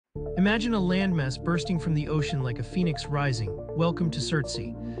Imagine a landmass bursting from the ocean like a phoenix rising. Welcome to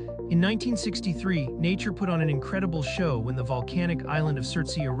Surtsey. In 1963, nature put on an incredible show when the volcanic island of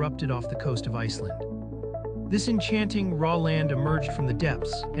Surtsey erupted off the coast of Iceland. This enchanting, raw land emerged from the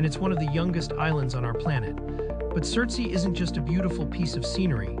depths, and it's one of the youngest islands on our planet. But Surtsey isn't just a beautiful piece of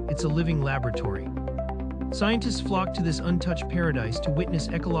scenery, it's a living laboratory. Scientists flock to this untouched paradise to witness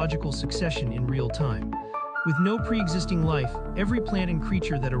ecological succession in real time. With no pre-existing life, every plant and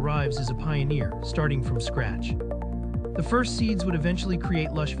creature that arrives is a pioneer, starting from scratch. The first seeds would eventually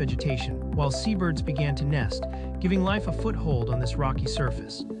create lush vegetation, while seabirds began to nest, giving life a foothold on this rocky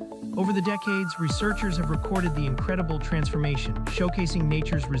surface. Over the decades, researchers have recorded the incredible transformation, showcasing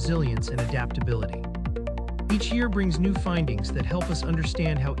nature's resilience and adaptability. Each year brings new findings that help us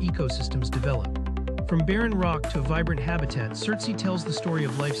understand how ecosystems develop. From barren rock to a vibrant habitat, Surtsey tells the story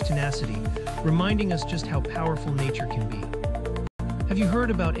of life's tenacity, reminding us just how powerful nature can be. Have you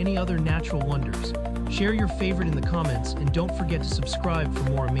heard about any other natural wonders? Share your favorite in the comments and don't forget to subscribe for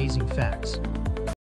more amazing facts.